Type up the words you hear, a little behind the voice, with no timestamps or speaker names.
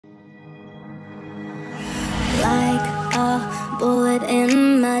it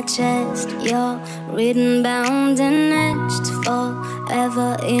in my chest. You're written, bound and etched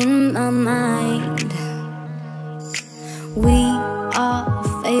forever in my mind. We are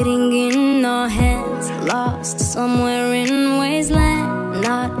fading in our hands, lost somewhere in wasteland,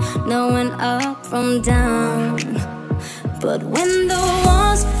 not knowing up from down. But when the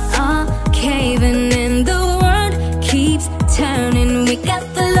walls are caving in, the world keeps turning. We got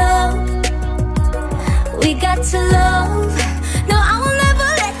the love, we got to love. No, I will never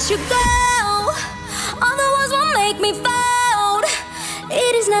let you go. All the walls won't make me fold.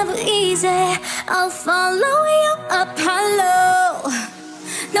 It is never easy. I'll follow you up hello.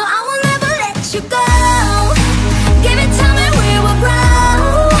 No, I will never let you go. Give it time and we will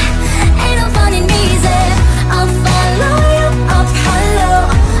grow. Ain't no fun and easy. I'll follow you up hello.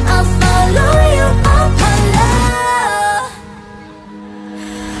 I'll follow you up hello.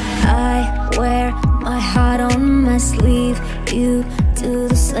 I wear my heart on my sleeve. You do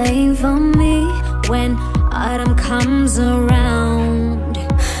the same for me when autumn comes around.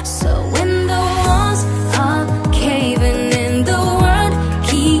 So when the walls are caving in, the world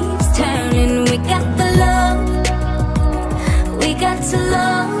keeps turning. We got the love, we got to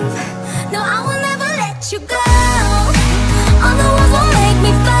love. No, I will never let you go. All the walls won't make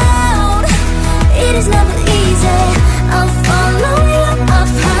me fold. It is never easy. I'll follow you up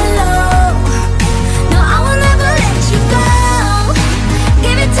hello. No, I will never let you go.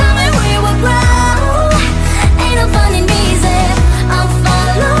 Give it time and we will grow. Ain't no fun and easy. I'll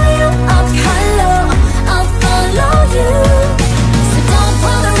follow you up hello. I'll follow you. So don't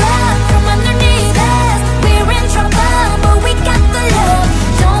pull the rug from underneath us. We're in trouble, but we got the love.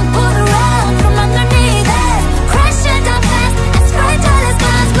 Don't pull the rug from underneath us. Crashing down fast and scratch all the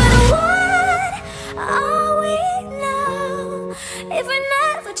skies. But what are we now if we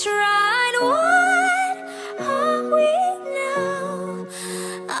never tried? What are we now?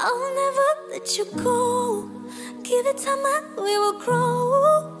 I'll never let you go. Give it time and we will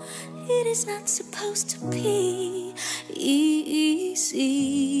grow. It is not supposed to be easy.